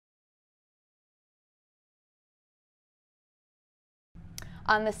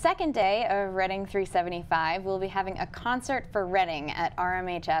On the second day of Reading 375, we'll be having a concert for Reading at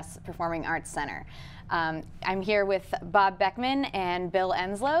RMHS Performing Arts Center. I'm here with Bob Beckman and Bill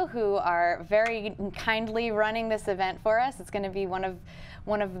Enslow, who are very kindly running this event for us. It's going to be one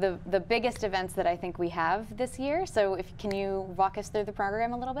of the biggest events that I think we have this year. So can you walk us through the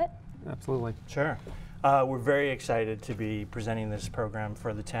program a little bit? Absolutely. Sure. We're very excited to be presenting this program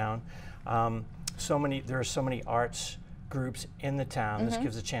for the town. There are so many arts groups in the town. This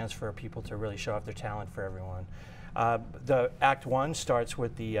gives a chance for people to really show off their talent for everyone. The Act 1 starts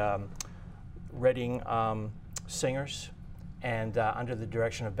with the Reading singers and under the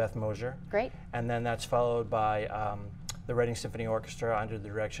direction of Beth Mosier. Great. And then that's followed by the Reading Symphony Orchestra under the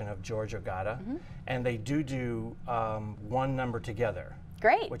direction of George Ogata. And they do one number together.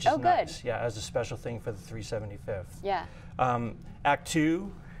 Great. Which is nice. Good. Yeah, as a special thing for the 375th. Yeah. Act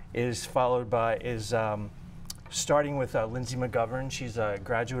 2 is followed by, starting with Lindsay McGovern. She's a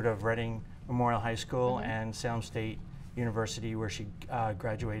graduate of Reading Memorial High School and Salem State University, where she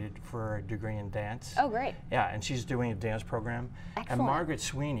graduated for a degree in dance. Oh, great. Yeah, and she's doing a dance program. Excellent. And Margaret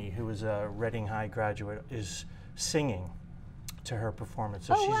Sweeney, who is a Reading High graduate, is singing to her performance.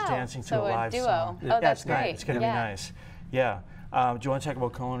 So she's dancing to a live duo. song. Oh, yeah, that's great. great. It's going to be nice. Yeah. Do you want to talk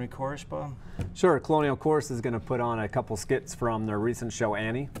about Culinary Chorus, Bob? Sure. Colonial Chorus is going to put on a couple skits from their recent show,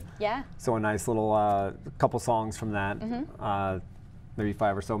 Annie. Yeah. So a nice little couple songs from that, maybe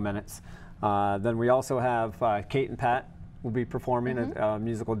 5 or so minutes. Then we also have Kate and Pat will be performing a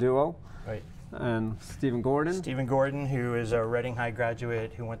musical duo. Right. And Stephen Gordon. Stephen Gordon, who is a Reading High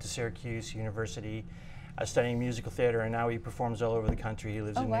graduate who went to Syracuse University studying musical theater, and now he performs all over the country. He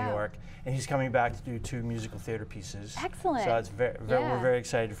lives in New York, and he's coming back to do 2 musical theater pieces. Excellent. So it's we're very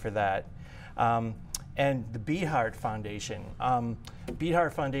excited for that. And the Beatheart Foundation.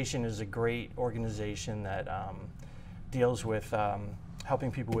 Beatheart Foundation is a great organization that deals with helping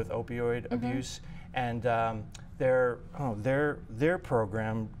people with opioid abuse, and their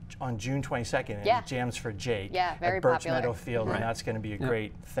program on June 22nd is Jams for Jake at Birch Meadow Field, and that's going to be a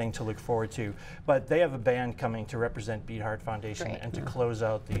great thing to look forward to. But they have a band coming to represent Beatheart Foundation and to close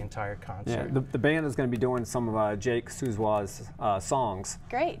out the entire concert. Yeah, the band is going to be doing some of Jake Souza's songs.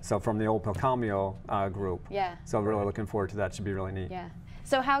 Great. So from the old Pilcamio group. Yeah. So really looking forward to that. Should be really neat. Yeah.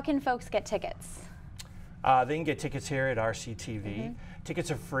 So how can folks get tickets? They can get tickets here at RCTV. Tickets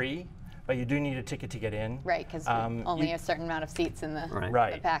are free, but you do need a ticket to get in. Right, because only a certain amount of seats in the,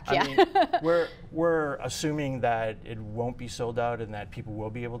 the pack. I mean, we're assuming that it won't be sold out and that people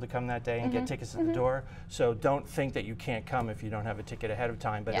will be able to come that day and get tickets at the door. So don't think that you can't come if you don't have a ticket ahead of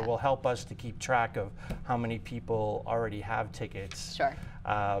time, but it will help us to keep track of how many people already have tickets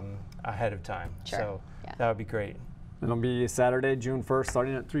ahead of time. So that would be great. It'll be Saturday, June 1st,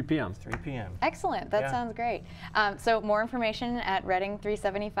 starting at 3 p.m. 3 p.m. Excellent. That sounds great. So more information at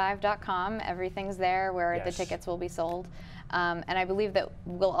reading375.com. Everything's there where the tickets will be sold. And I believe that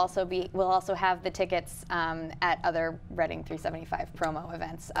we'll also have the tickets at other Reading 375 promo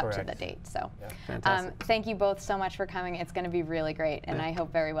events up to the date. So thank you both so much for coming. It's going to be really great, and I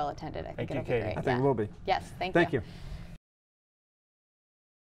hope very well attended. I think it'll be great. I think it will be. Yes, thank you. Thank you.